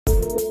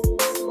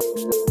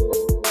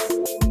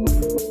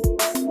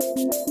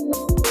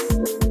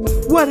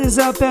What is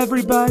up,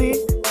 everybody?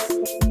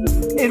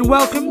 And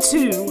welcome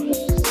to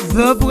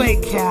the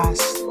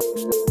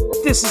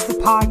BlakeCast. This is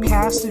the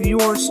podcast of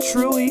yours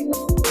truly,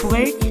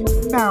 Blake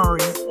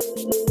Mowry.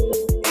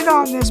 And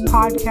on this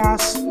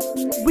podcast,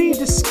 we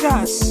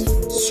discuss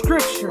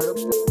scripture,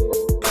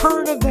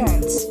 current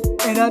events,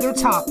 and other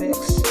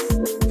topics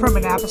from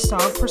an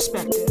apostolic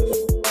perspective.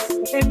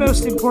 And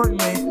most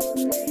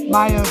importantly,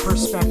 my own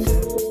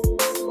perspective.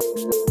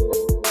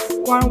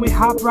 Why don't we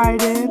hop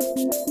right in?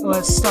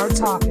 Let's start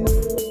talking.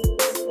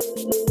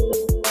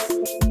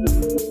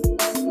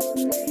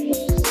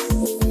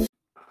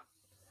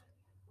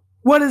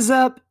 What is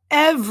up,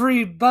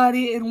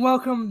 everybody, and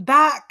welcome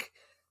back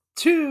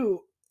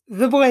to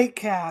the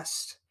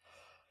BlakeCast.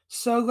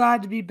 So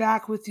glad to be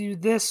back with you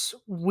this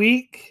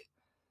week.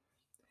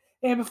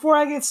 And before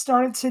I get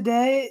started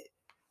today,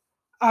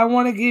 I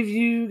want to give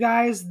you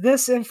guys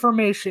this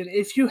information.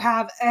 If you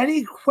have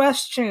any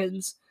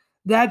questions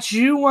that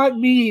you want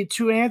me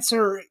to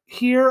answer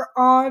here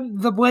on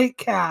the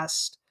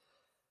BlakeCast,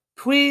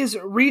 please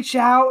reach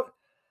out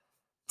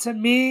to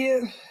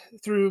me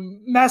through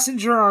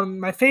Messenger on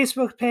my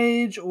Facebook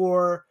page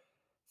or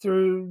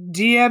through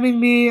DMing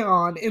me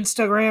on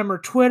Instagram or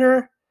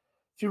Twitter.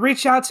 If you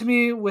reach out to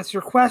me with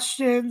your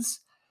questions,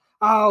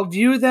 I'll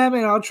view them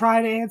and I'll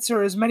try to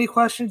answer as many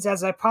questions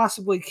as I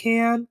possibly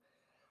can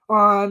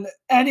on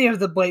any of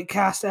the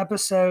BlakeCast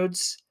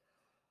episodes.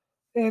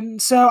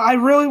 And so I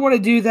really want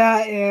to do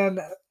that, and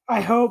I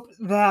hope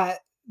that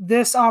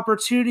this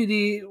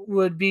opportunity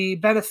would be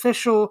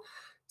beneficial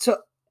to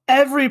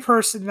every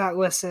person that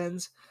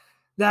listens,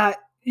 that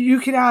you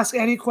can ask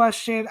any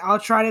question. I'll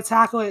try to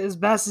tackle it as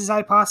best as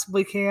I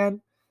possibly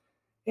can,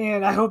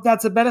 and I hope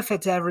that's a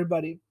benefit to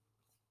everybody.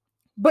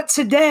 But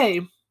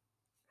today,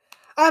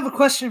 I have a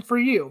question for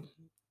you.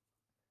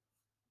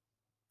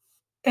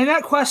 And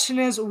that question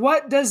is,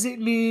 what does it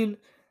mean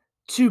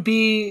to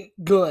be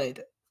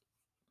good?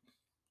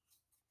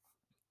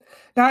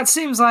 Now, it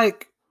seems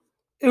like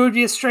it would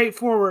be a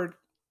straightforward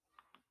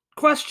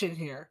question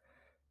here.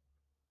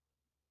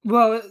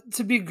 Well,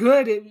 to be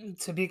good,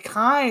 to be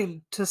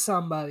kind to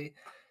somebody,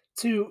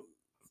 to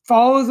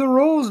follow the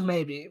rules,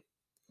 maybe.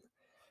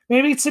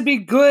 Maybe to be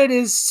good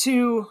is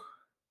to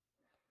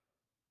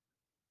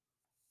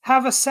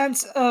have a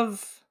sense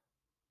of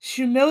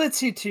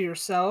humility to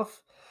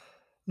yourself,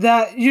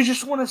 that you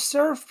just want to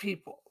serve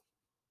people.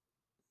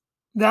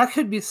 That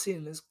could be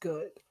seen as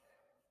good.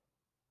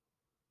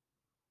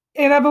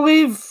 And I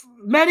believe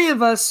many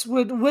of us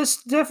would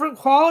list different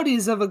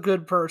qualities of a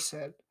good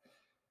person.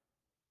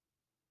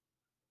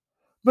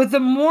 But the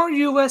more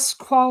you list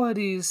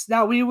qualities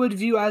that we would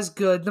view as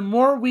good, the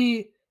more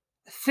we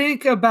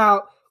think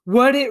about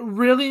what it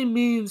really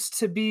means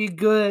to be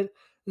good,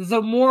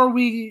 the more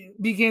we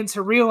begin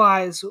to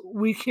realize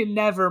we can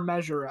never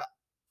measure up.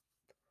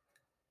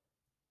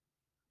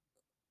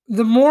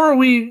 The more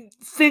we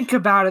think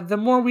about it, the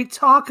more we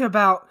talk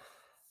about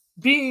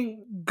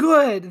being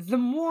good, the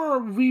more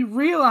we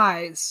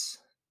realize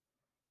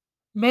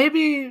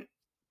maybe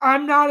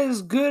I'm not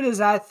as good as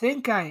I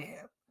think I am.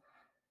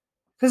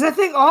 Because I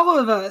think all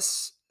of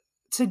us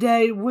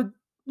today would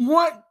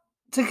want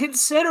to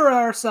consider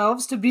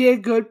ourselves to be a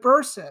good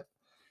person.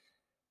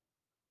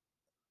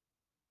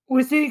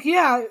 We think,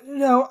 yeah,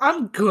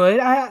 I'm good.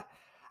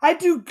 I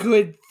do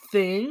good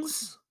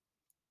things.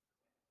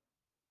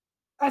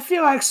 I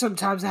feel like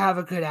sometimes I have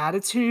a good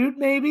attitude,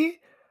 maybe.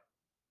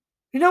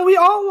 We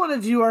all want to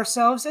view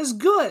ourselves as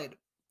good.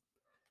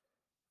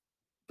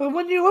 But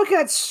when you look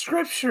at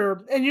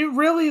scripture and you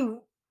really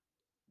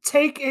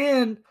take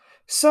in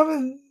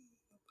some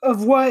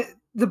of what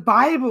the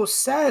Bible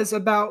says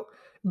about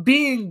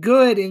being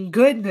good and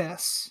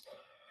goodness,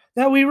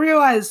 that we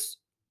realize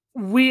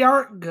we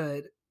aren't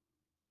good.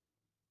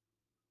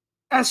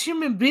 As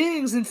human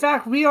beings, in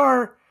fact, we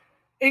are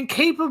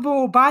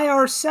incapable by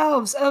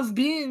ourselves of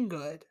being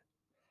good.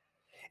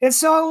 And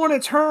so I want to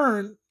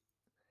turn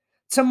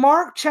to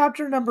Mark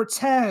chapter number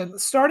 10,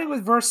 starting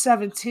with verse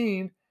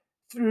 17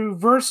 through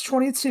verse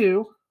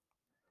 22.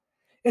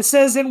 It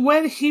says, "And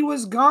when he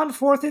was gone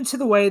forth into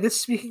the way," this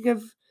speaking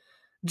of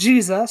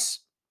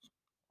Jesus,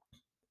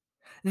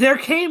 "there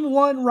came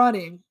one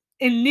running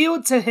and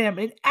kneeled to him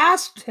and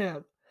asked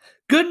him,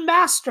 'Good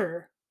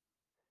master,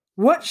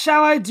 what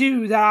shall I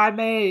do that I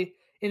may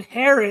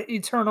inherit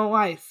eternal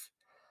life?'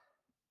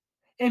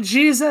 And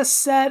Jesus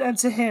said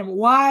unto him,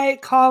 'Why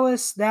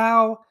callest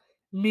thou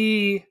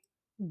me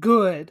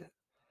good?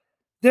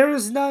 There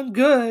is none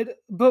good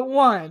but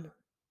one,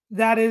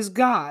 that is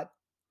God.'"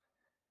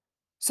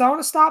 So I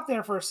want to stop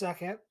there for a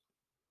second.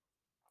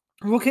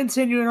 We'll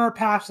continue in our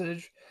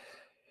passage.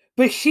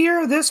 But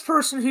here, this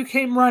person who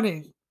came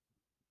running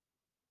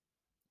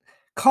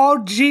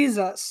called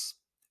Jesus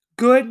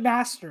good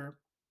master.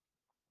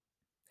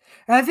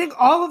 And I think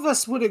all of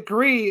us would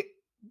agree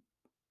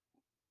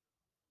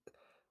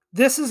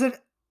this is an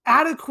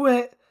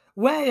adequate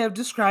way of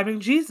describing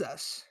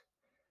Jesus.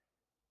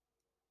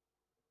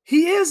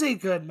 He is a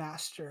good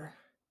master.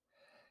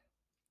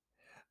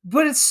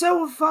 But it's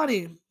so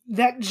funny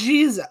that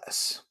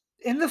Jesus,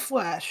 in the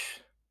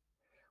flesh,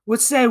 would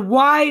say,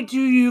 "Why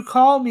do you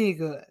call me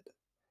good?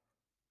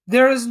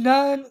 There is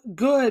none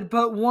good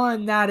but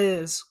one, that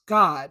is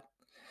God."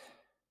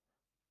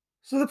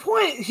 So the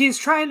point he's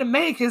trying to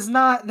make is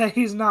not that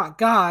he's not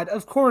God.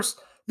 Of course,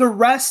 the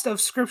rest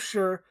of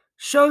Scripture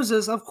shows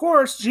us, of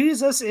course,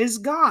 Jesus is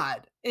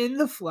God in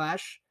the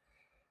flesh,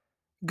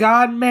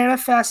 God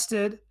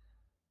manifested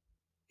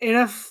in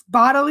a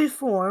bodily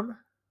form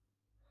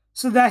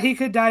so that he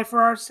could die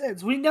for our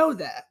sins. We know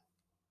that.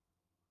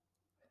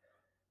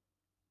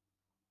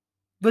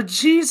 But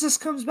Jesus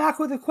comes back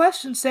with a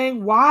question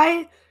saying,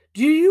 "Why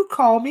do you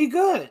call me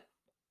good?"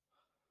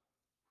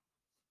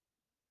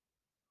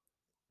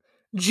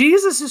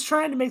 Jesus is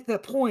trying to make the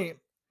point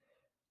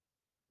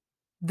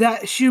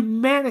that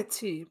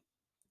humanity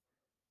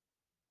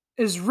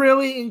is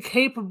really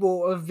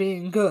incapable of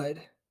being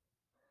good.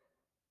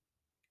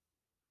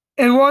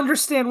 And we'll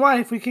understand why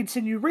if we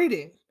continue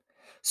reading.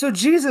 So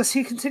Jesus,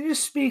 he continues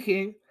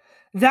speaking,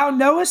 "Thou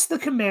knowest the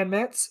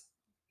commandments: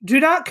 do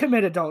not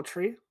commit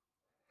adultery,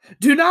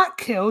 do not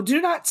kill,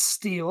 do not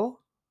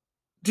steal,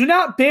 do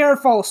not bear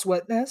false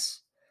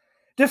witness,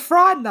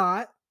 defraud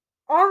not,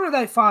 honor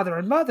thy father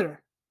and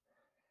mother."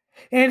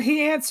 And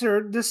he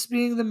answered, this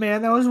being the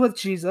man that was with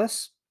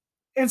Jesus,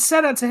 and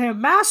said unto him,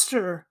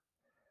 "Master,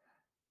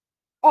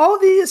 all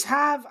these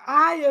have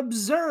I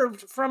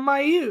observed from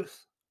my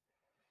youth."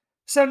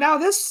 So now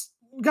this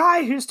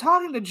guy who's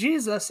talking to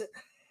Jesus,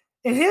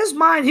 in his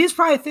mind, he's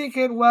probably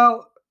thinking,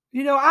 well,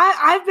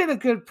 I've been a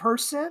good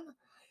person.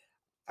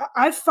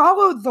 I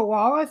followed the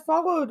law. I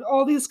followed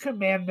all these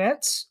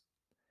commandments.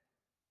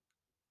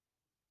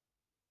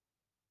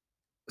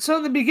 So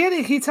in the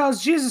beginning, he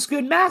tells Jesus,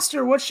 "Good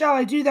master, what shall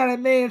I do that I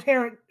may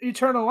inherit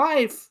eternal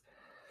life?"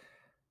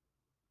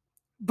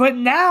 But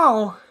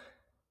now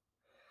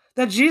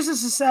that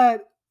Jesus has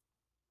said,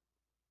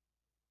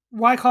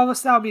 "Why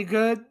callest thou me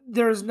good?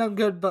 There is none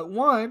good but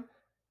one,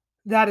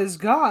 that is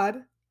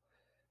God."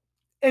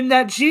 And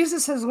that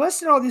Jesus has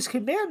listed all these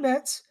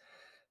commandments.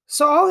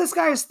 So all this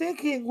guy is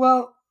thinking,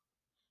 well,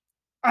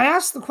 I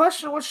asked the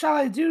question, what shall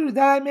I do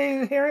that I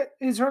may inherit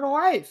eternal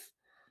life?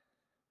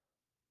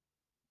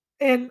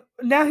 And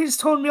now he's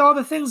told me all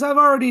the things I've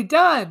already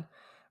done.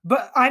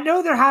 But I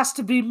know there has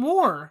to be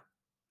more.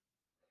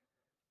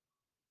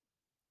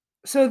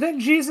 So then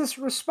Jesus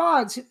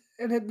responds,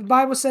 and the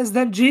Bible says,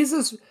 "Then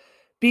Jesus,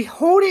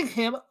 beholding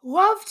him,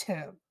 loved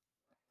him,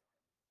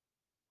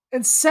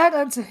 and said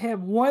unto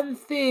him, One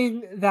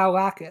thing thou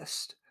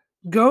lackest.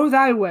 Go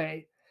thy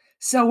way,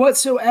 sell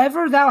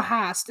whatsoever thou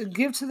hast, and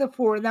give to the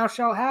poor, and thou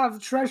shalt have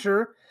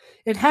treasure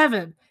in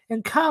heaven.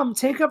 And come,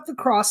 take up the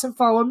cross, and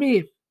follow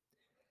me."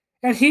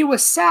 And he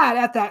was sad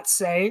at that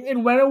saying,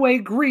 and went away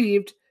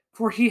grieved,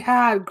 for he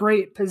had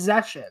great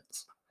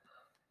possessions.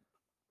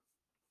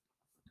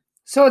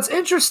 So it's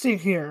interesting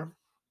here.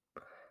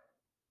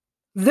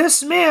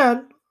 This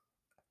man,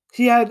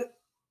 he had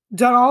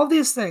done all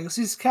these things.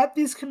 He's kept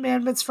these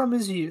commandments from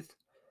his youth.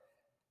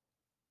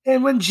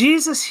 And when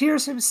Jesus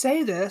hears him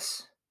say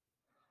this,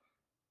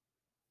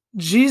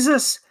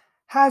 Jesus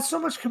had so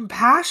much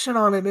compassion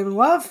on him and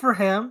love for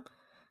him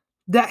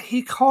that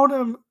he called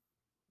him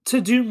to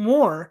do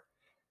more.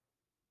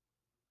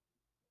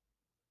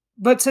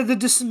 But to the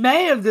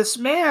dismay of this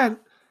man,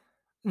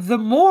 the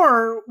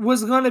more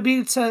was going to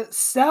be to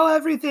sell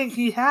everything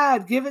he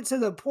had, give it to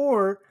the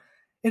poor,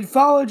 and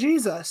follow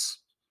Jesus.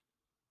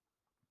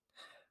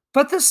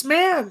 But this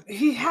man,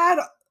 he had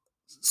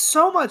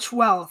so much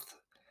wealth,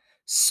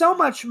 so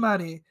much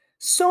money,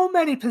 so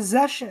many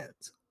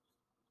possessions.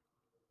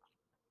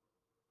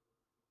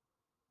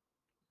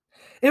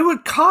 It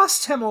would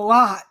cost him a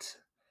lot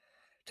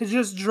to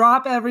just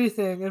drop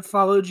everything and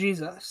follow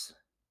Jesus.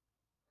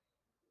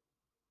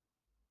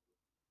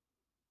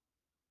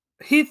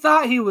 He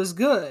thought he was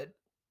good.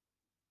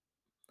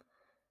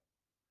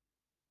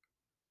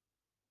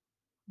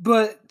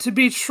 But to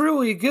be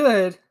truly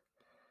good,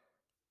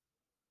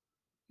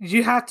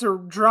 you have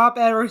to drop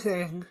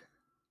everything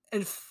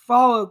and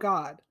follow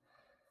God.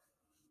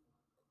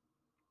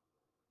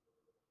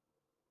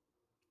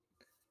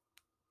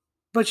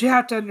 But you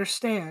have to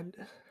understand,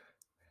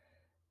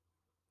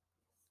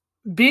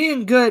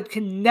 being good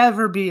can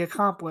never be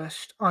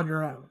accomplished on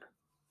your own.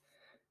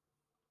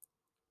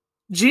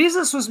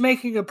 Jesus was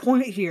making a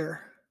point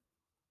here.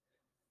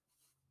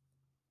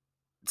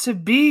 To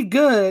be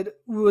good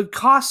would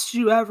cost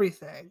you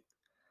everything.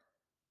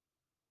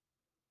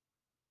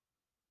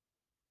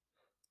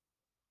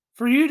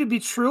 For you to be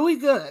truly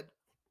good,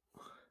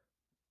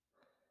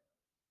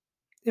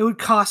 it would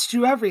cost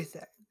you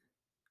everything.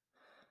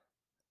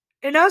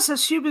 And us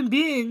as human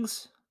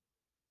beings,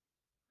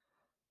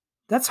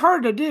 that's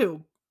hard to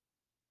do.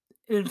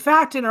 In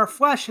fact, in our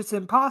flesh, it's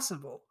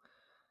impossible.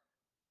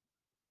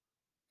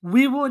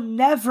 We will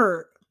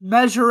never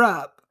measure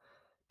up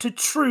to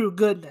true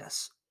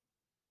goodness.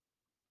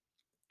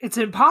 It's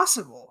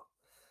impossible.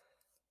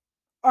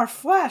 Our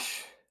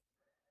flesh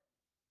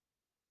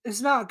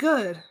is not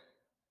good.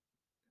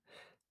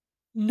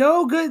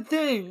 No good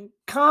thing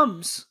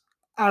comes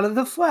out of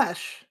the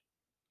flesh.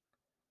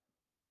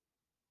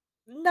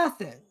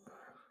 Nothing.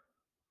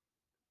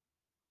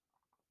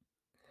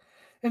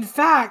 In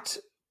fact,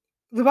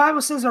 the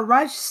Bible says our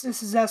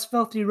righteousness is as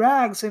filthy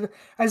rags. In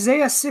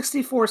Isaiah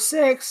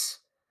 64:6,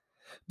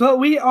 but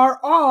we are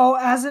all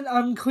as an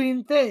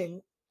unclean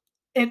thing,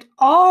 and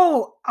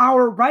all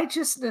our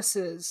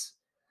righteousnesses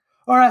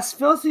are as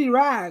filthy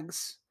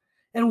rags,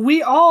 and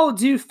we all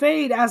do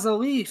fade as a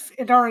leaf,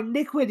 and our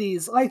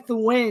iniquities, like the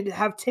wind,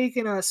 have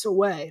taken us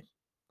away.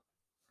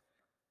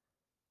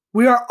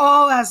 We are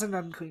all as an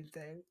unclean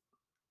thing,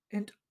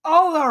 and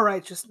all our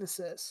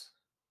righteousnesses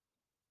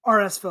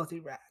are as filthy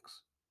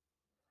rags.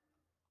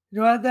 You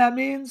know what that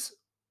means?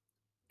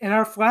 In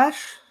our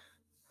flesh,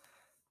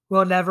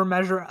 we'll never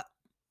measure up.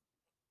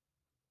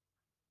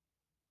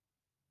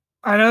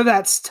 I know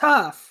that's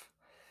tough.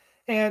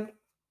 And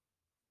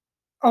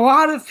a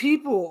lot of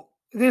people,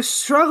 they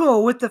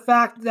struggle with the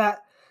fact that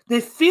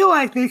they feel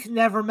like they can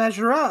never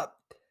measure up.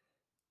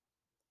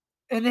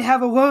 And they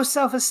have a low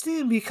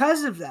self-esteem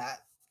because of that.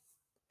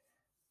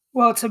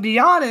 Well, to be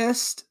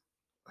honest,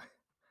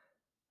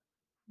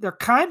 they're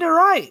kind of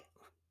right.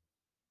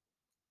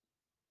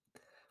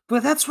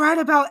 But that's right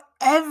about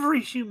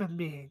every human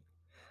being.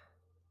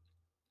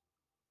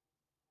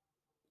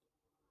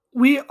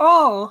 We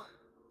all,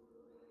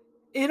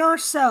 in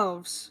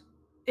ourselves,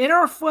 in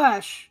our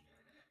flesh,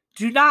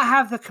 do not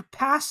have the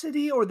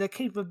capacity or the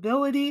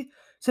capability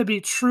to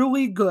be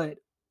truly good.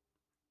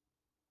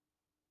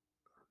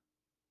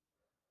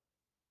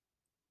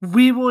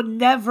 We will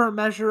never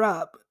measure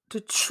up to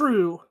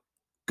true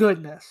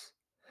goodness.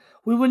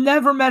 We will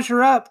never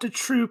measure up to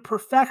true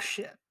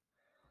perfection.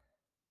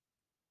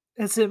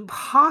 It's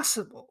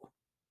impossible.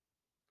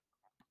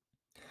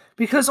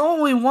 Because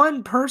only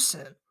one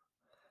person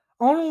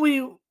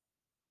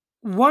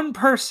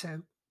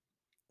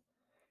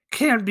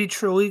can be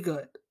truly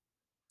good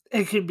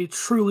and can be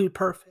truly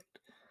perfect.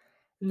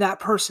 And that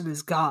person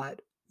is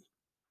God.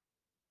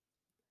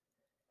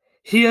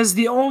 He is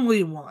the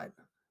only one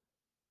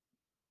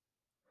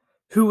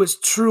who is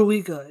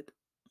truly good.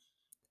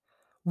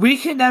 We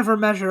can never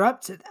measure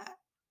up to that.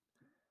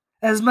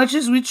 As much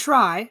as we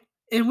try,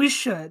 and we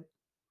should,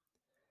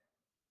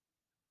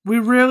 we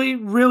really,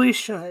 really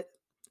should.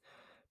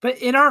 But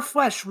in our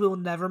flesh, we'll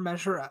never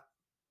measure up.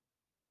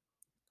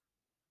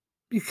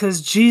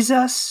 Because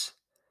Jesus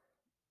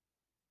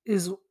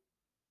is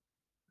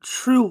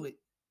truly,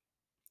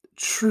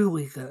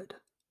 truly good.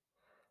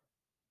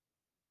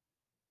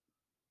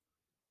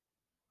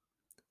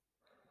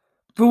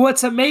 But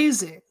what's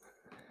amazing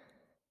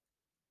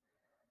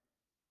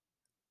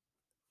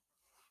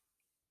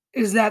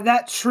is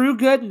that true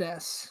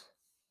goodness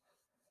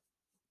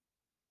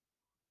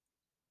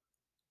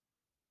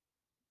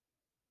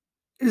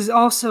is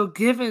also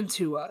given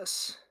to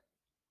us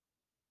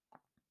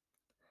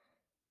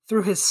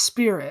through his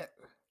Spirit.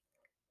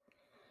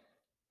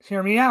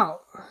 Hear me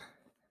out.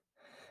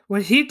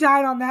 When he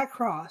died on that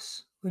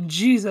cross, when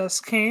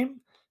Jesus came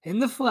in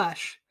the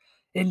flesh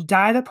and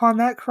died upon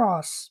that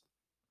cross,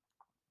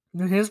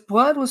 when his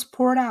blood was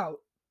poured out,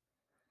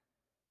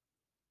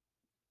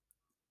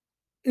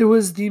 it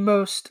was the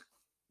most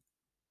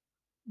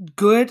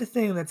good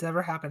thing that's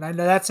ever happened. I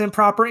know that's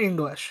improper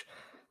English.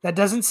 That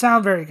doesn't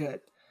sound very good.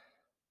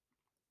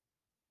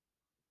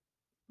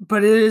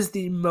 But it is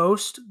the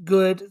most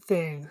good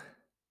thing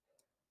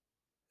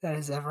that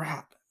has ever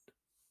happened.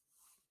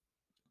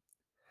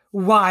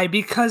 Why?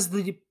 Because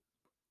the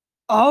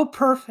all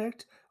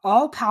perfect,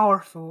 all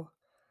powerful,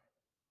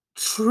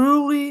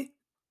 truly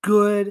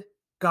good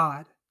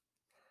God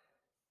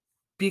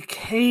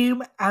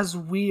became as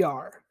we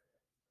are.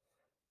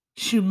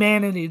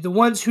 Humanity, the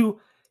ones who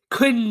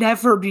could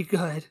never be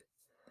good.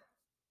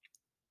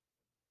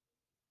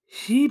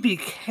 He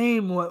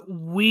became what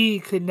we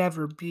could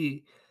never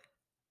be,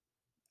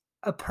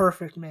 a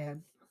perfect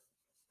man.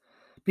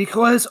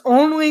 Because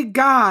only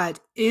God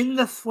in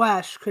the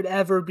flesh could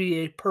ever be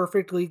a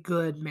perfectly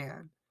good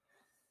man.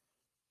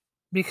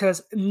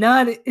 Because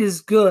none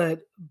is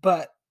good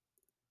but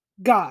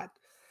God.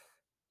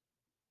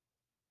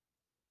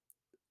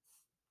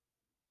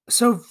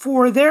 So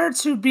for there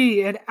to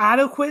be an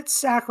adequate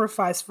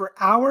sacrifice for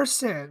our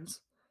sins,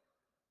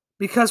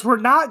 because we're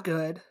not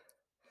good,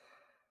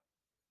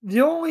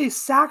 the only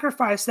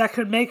sacrifice that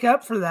could make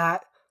up for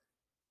that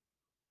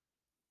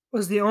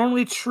was the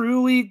only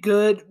truly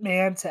good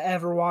man to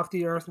ever walk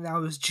the earth, and that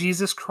was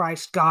Jesus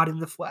Christ, God in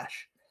the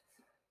flesh.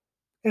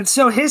 And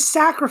so his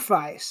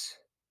sacrifice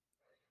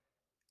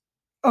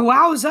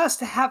allows us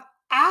to have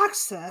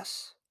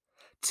access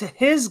to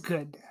his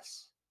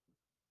goodness.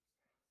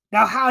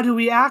 Now, how do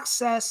we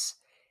access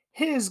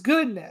his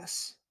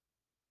goodness?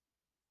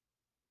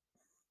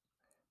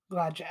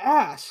 Glad you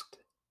asked.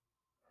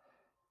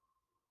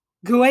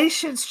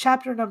 Galatians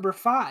chapter number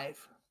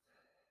 5,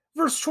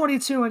 verse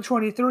 22 and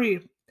 23.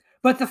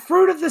 But the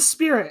fruit of the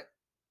Spirit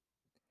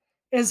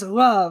is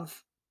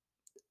love,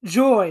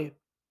 joy,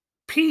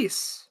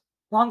 peace,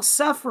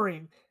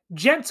 long-suffering,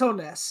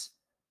 gentleness,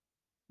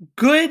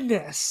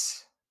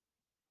 goodness,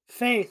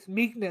 faith,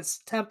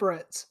 meekness,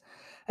 temperance.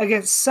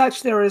 Against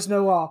such there is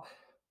no law.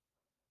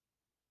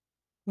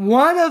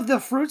 One of the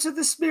fruits of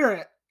the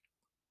Spirit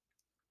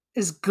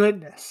is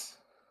goodness.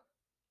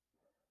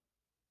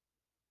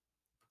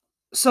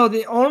 So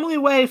the only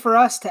way for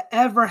us to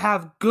ever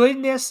have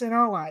goodness in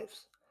our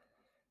lives,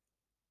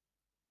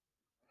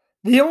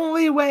 the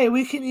only way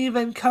we can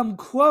even come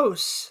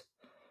close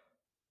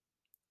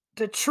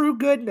to true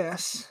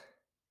goodness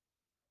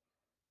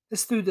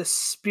is through the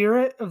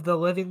Spirit of the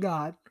living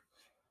God.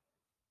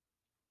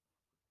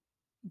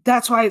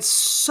 That's why it's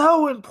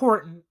so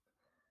important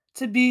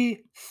to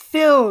be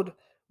filled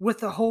with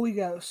the Holy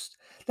Ghost.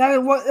 That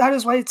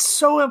is why it's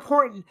so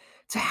important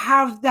to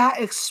have that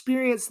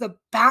experience, the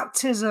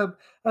baptism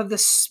of the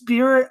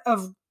Spirit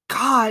of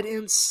God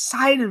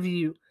inside of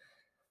you.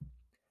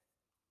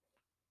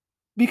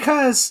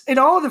 Because in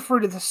all the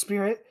fruit of the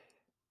Spirit,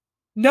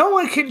 no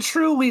one can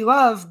truly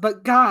love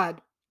but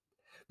God.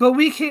 But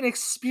we can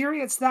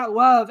experience that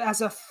love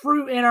as a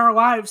fruit in our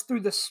lives through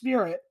the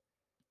Spirit.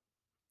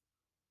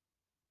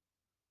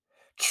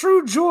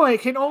 True joy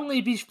can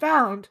only be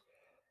found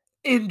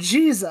in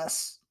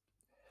Jesus.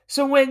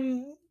 So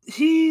when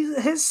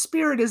his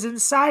Spirit is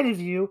inside of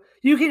you,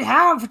 you can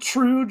have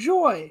true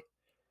joy.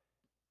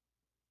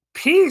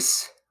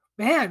 Peace.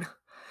 Man,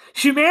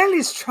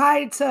 humanity's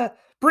tried to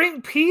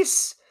bring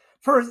peace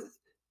for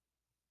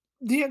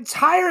the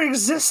entire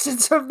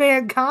existence of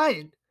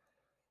mankind.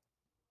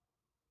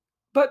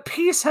 But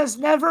peace has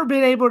never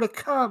been able to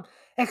come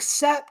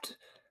except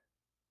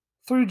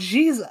through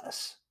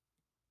Jesus.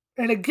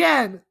 And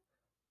again,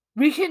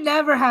 we can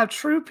never have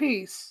true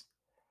peace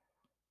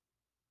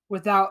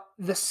without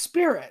the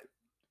Spirit.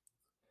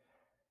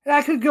 And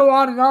I could go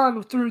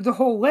on through the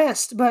whole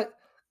list, but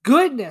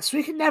goodness,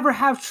 we can never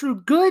have true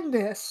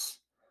goodness.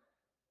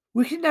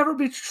 We can never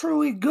be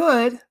truly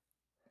good.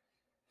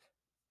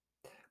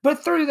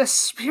 But through the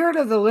Spirit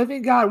of the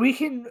living God, we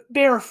can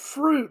bear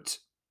fruit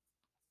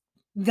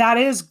that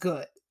is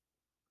good.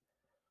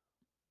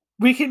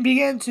 We can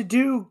begin to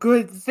do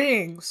good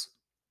things.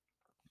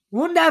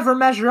 We'll never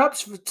measure up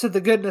to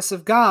the goodness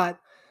of God,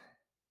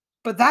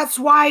 but that's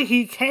why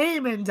he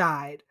came and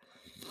died.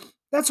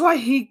 That's why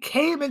he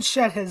came and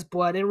shed his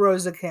blood and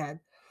rose again,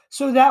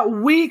 so that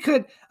we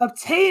could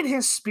obtain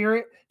his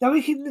Spirit, that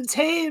we can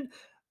attain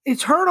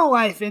eternal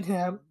life in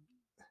him,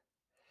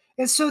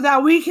 and so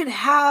that we can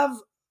have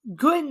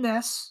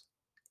goodness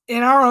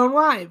in our own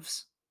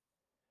lives.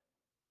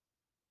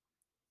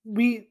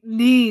 We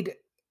need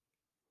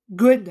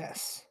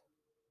goodness.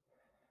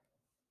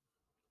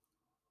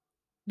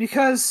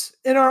 Because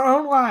in our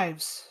own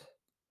lives,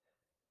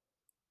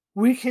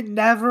 we can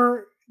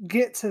never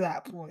get to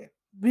that point.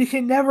 We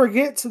can never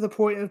get to the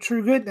point of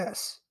true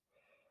goodness.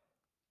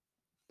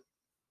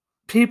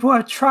 People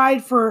have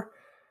tried for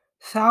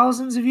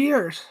thousands of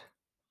years.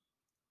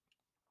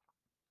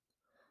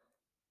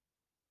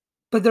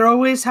 But there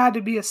always had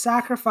to be a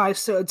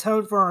sacrifice to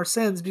atone for our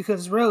sins,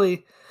 because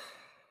really,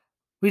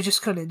 we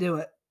just couldn't do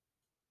it.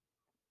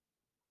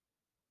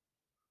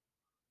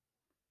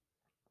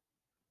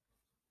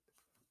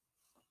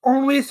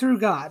 Only through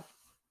God.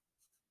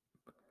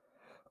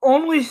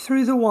 Only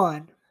through the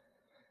one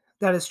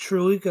that is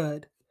truly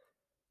good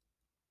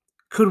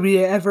could we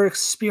ever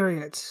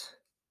experience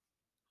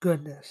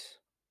goodness.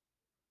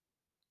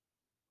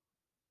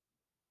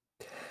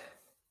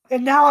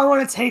 And now I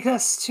want to take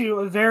us to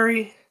a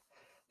very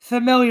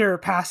familiar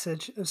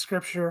passage of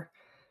Scripture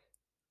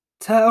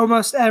to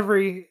almost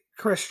every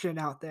Christian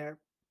out there.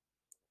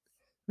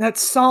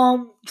 That's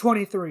Psalm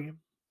 23.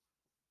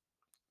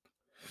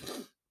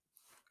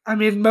 I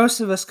mean,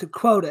 most of us could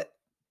quote it.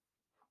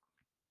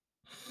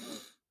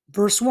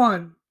 Verse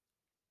 1,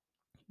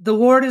 the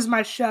Lord is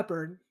my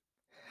shepherd,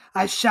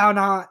 I shall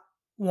not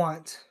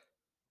want.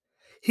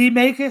 He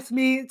maketh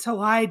me to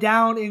lie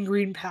down in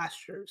green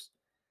pastures.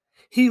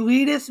 He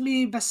leadeth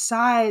me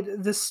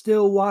beside the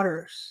still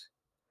waters.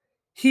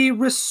 He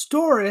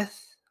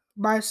restoreth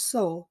my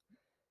soul.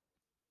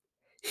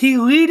 He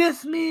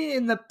leadeth me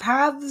in the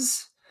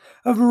paths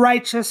of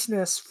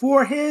righteousness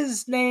for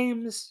his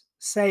name's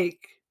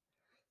sake.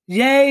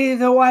 Yea,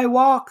 though I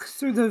walk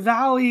through the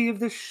valley of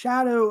the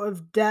shadow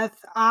of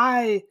death,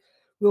 I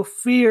will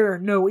fear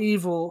no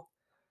evil,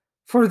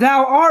 for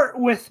thou art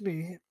with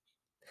me.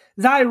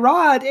 Thy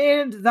rod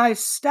and thy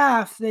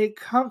staff, they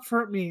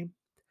comfort me.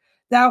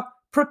 Thou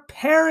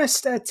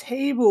preparest a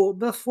table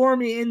before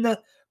me in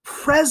the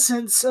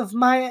presence of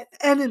my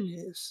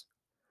enemies.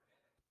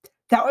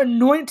 Thou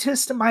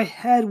anointest my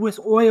head with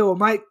oil,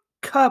 my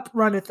cup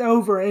runneth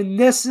over. And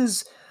this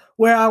is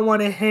where I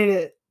want to hit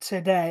it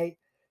today.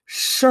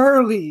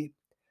 Surely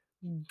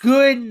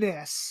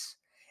goodness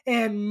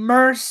and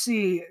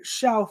mercy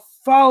shall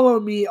follow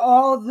me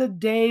all the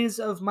days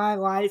of my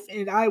life,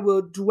 and I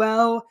will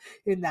dwell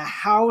in the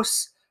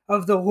house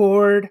of the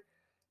Lord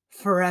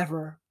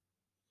forever.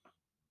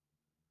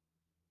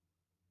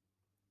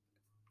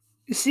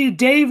 You see,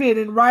 David,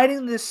 in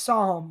writing this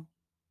psalm,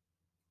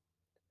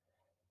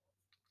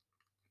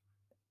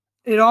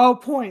 it all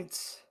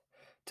points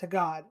to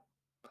God.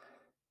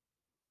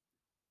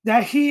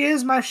 That he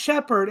is my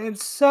shepherd, and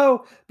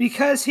so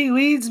because he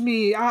leads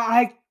me,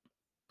 I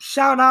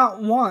shall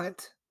not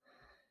want.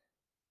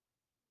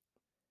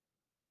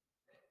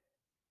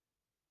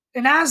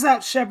 And as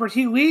that shepherd,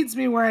 he leads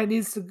me where I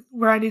need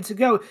to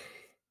go.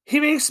 He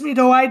makes me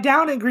to lie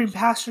down in green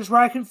pastures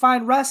where I can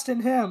find rest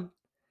in him.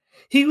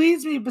 He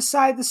leads me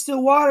beside the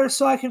still waters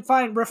so I can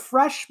find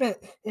refreshment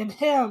in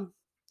him.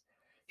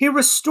 He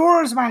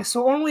restores my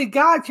soul. Only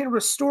God can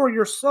restore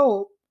your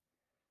soul.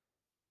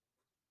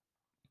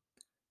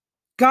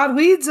 God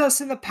leads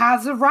us in the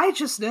paths of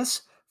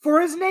righteousness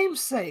for his name's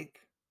sake.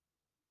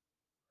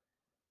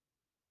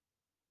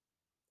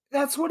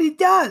 That's what he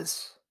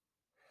does.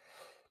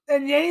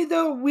 And yea,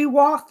 though we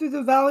walk through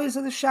the valleys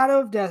of the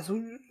shadow of death,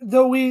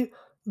 though we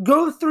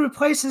go through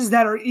places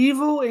that are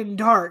evil and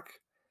dark,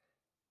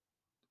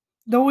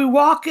 though we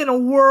walk in a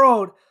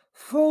world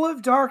full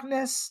of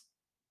darkness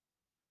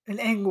and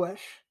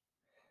anguish,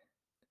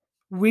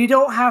 we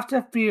don't have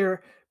to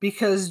fear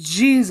because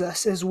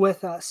Jesus is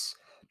with us.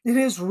 And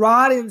his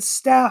rod and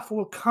staff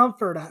will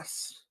comfort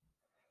us.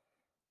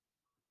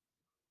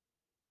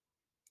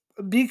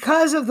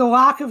 Because of the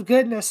lack of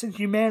goodness in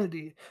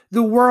humanity,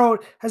 the world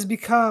has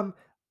become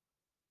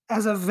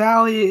as a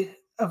valley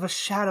of a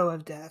shadow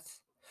of death.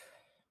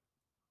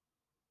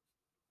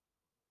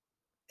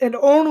 And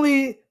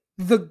only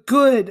the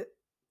good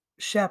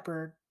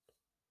shepherd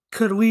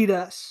could lead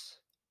us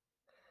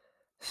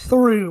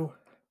through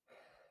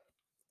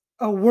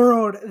a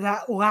world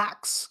that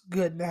lacks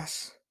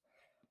goodness.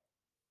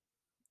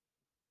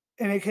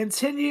 And it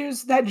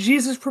continues that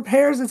Jesus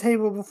prepares a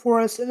table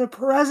before us in the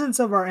presence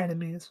of our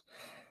enemies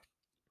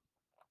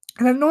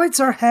and anoints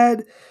our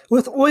head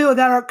with oil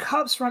that our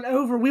cups run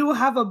over. We will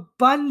have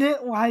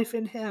abundant life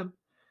in him.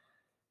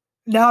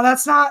 Now,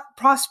 that's not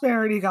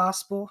prosperity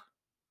gospel,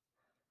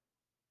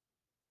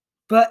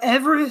 but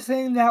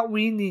everything that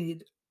we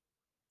need,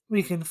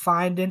 we can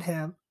find in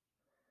him.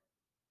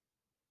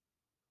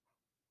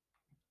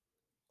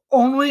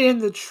 Only in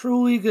the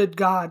truly good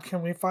God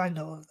can we find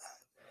all of that.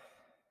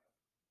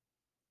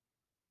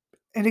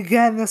 And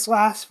again, this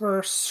last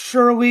verse,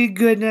 surely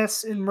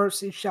goodness and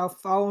mercy shall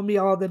follow me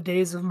all the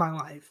days of my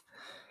life.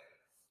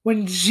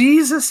 When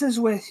Jesus is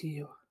with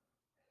you,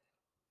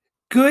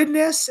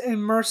 goodness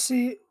and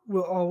mercy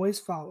will always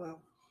follow.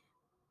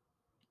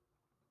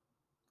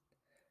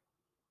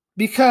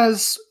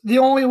 Because the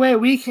only way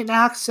we can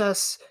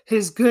access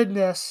his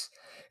goodness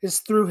is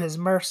through his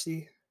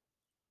mercy.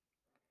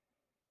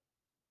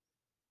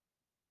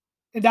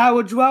 And I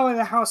will dwell in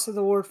the house of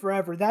the Lord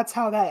forever. That's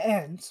how that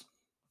ends.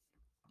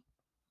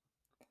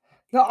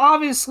 Now,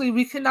 obviously,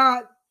 we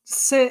cannot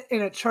sit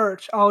in a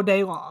church all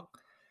day long.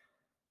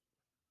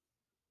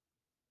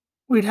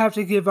 We'd have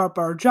to give up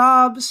our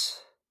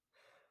jobs,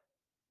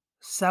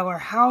 sell our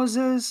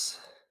houses,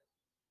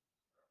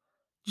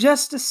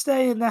 just to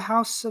stay in the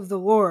house of the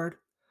Lord.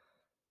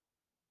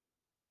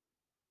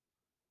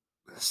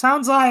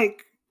 Sounds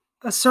like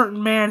a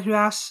certain man who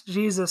asked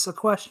Jesus a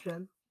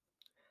question,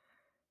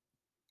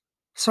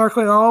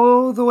 circling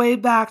all the way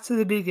back to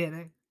the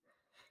beginning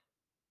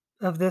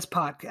of this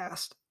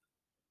podcast.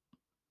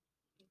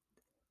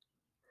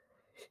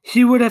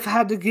 He would have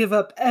had to give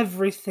up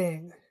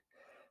everything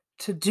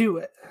to do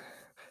it.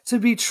 To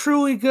be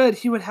truly good,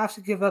 he would have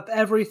to give up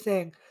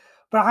everything.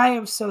 But I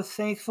am so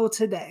thankful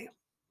today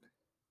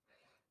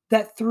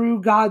that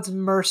through God's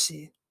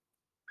mercy,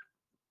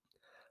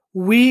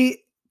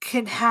 we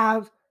can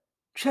have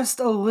just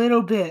a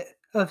little bit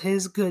of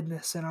his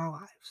goodness in our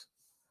lives.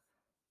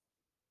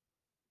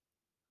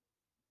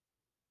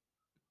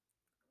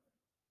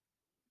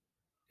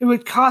 It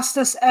would cost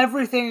us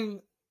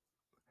everything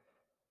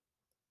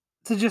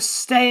to just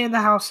stay in the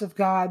house of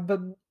God, but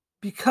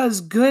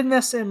because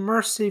goodness and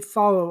mercy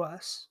follow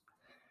us,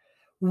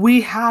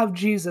 we have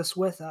Jesus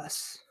with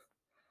us.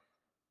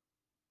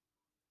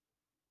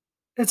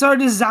 It's our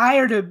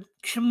desire to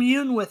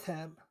commune with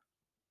him.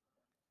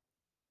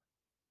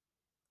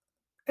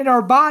 And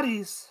our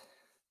bodies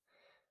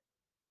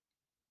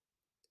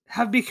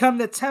have become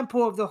the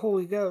temple of the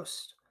Holy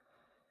Ghost.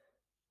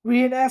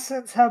 We, in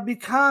essence, have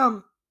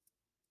become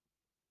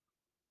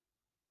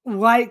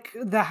like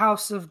the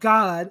house of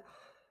God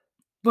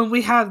when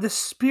we have the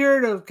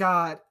Spirit of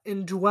God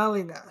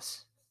indwelling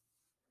us.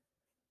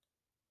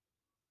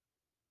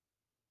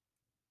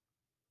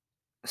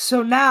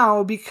 So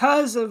now,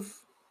 because of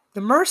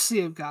the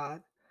mercy of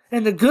God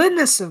and the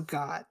goodness of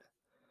God,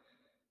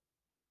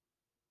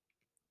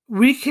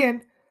 we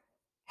can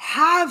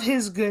have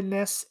his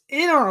goodness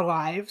in our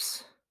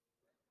lives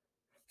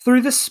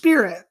through the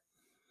Spirit.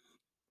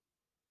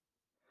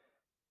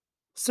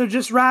 So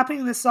just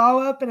wrapping this all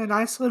up in a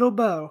nice little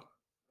bow,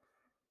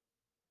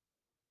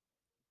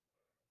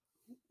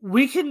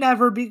 we can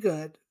never be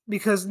good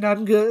because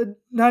none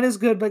is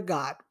good but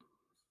God.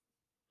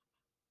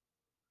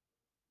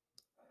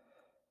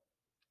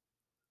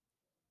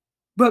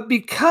 But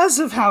because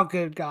of how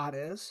good God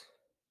is,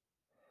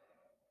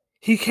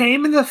 he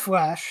came in the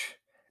flesh,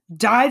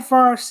 died for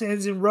our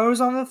sins, and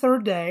rose on the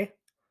third day.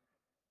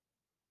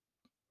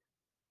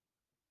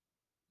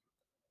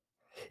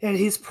 And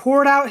he's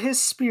poured out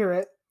his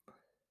Spirit,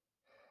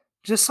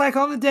 just like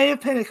on the day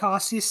of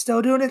Pentecost. He's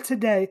still doing it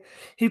today.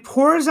 He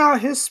pours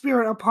out his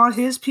Spirit upon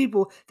his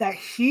people that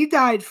he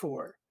died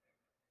for.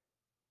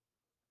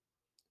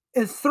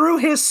 And through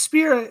his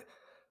Spirit,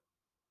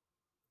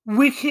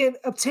 we can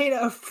obtain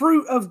a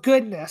fruit of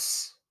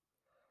goodness.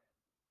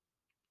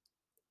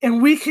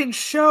 And we can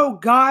show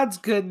God's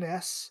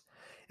goodness.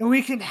 And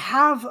we can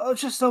have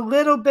just a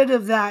little bit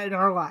of that in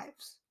our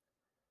lives.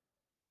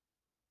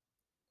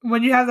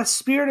 When you have the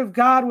Spirit of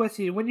God with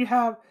you, when you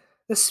have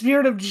the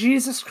Spirit of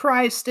Jesus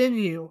Christ in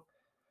you,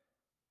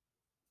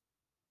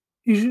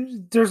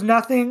 there's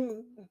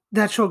nothing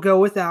that you'll go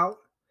without,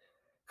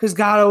 because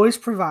God always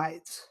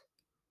provides.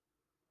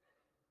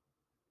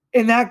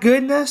 In that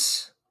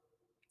goodness,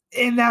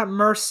 in that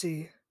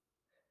mercy,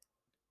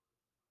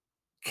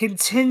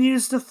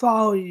 continues to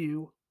follow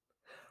you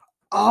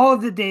all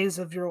the days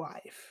of your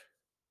life.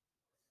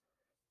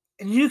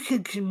 And you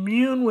can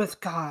commune with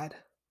God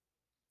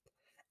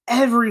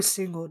every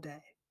single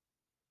day.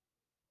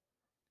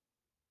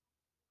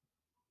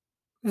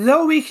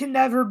 Though we can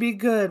never be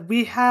good,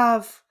 we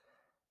have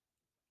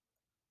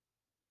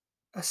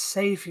a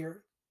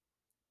Savior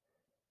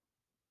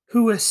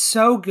who is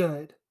so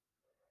good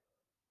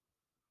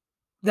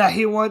that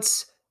he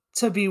wants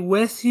to be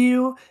with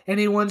you and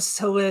he wants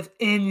to live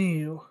in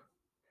you.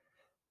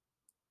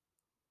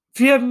 If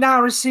you have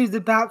not received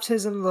the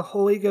baptism of the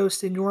Holy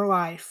Ghost in your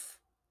life,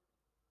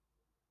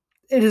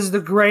 it is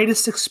the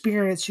greatest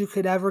experience you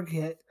could ever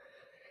get.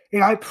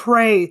 And I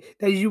pray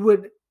that you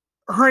would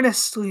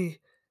earnestly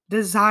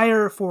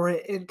desire for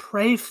it and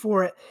pray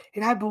for it.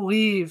 And I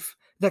believe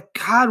that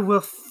God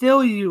will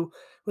fill you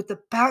with the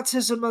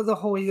baptism of the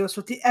Holy Ghost,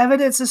 with the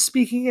evidence of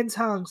speaking in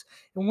tongues.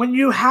 And when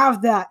you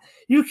have that,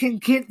 you can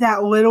get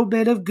that little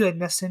bit of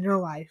goodness in your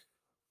life.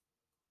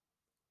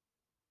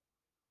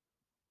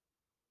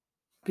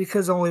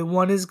 Because only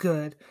one is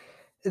good,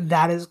 and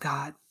that is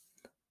God.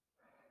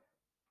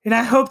 And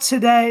I hope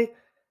today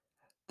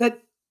that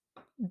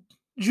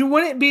you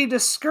wouldn't be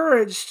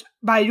discouraged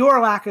by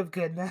your lack of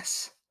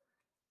goodness,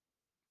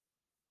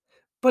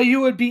 but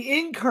you would be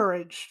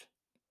encouraged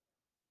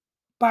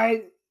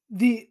by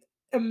the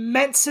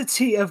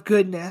immensity of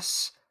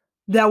goodness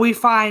that we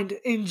find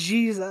in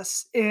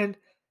Jesus, in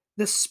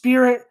the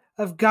Spirit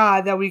of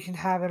God that we can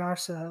have in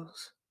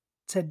ourselves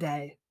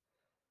today.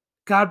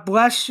 God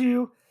bless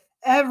you,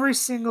 every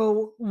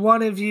single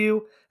one of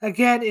you.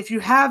 Again, if you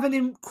have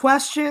any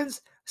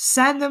questions,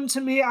 send them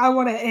to me. I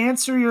want to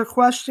answer your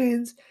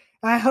questions.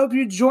 I hope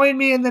you join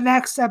me in the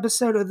next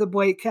episode of the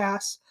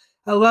BlakeCast.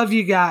 I love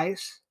you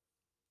guys.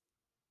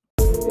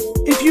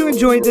 If you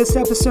enjoyed this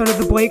episode of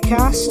the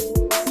BlakeCast,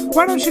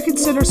 why don't you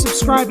consider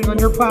subscribing on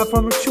your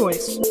platform of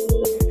choice?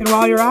 And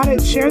while you're at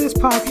it, share this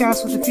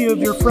podcast with a few of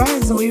your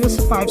friends and leave us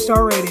a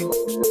 5-star rating.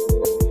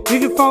 You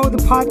can follow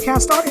the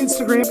podcast on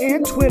Instagram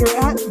and Twitter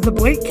at the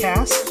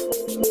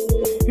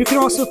BlakeCast. You can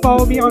also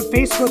follow me on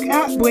Facebook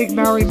at Blake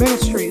Mowry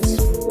Ministries.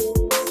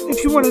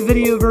 If you want a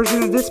video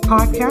version of this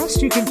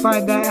podcast, you can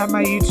find that at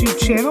my YouTube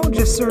channel.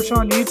 Just search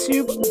on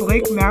YouTube,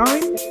 Blake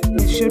Mowry.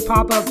 It should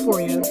pop up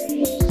for you.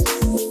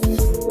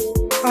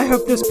 I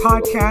hope this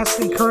podcast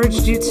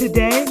encouraged you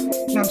today,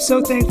 and I'm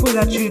so thankful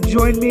that you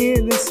joined me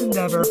in this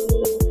endeavor.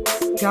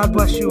 God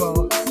bless you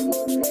all.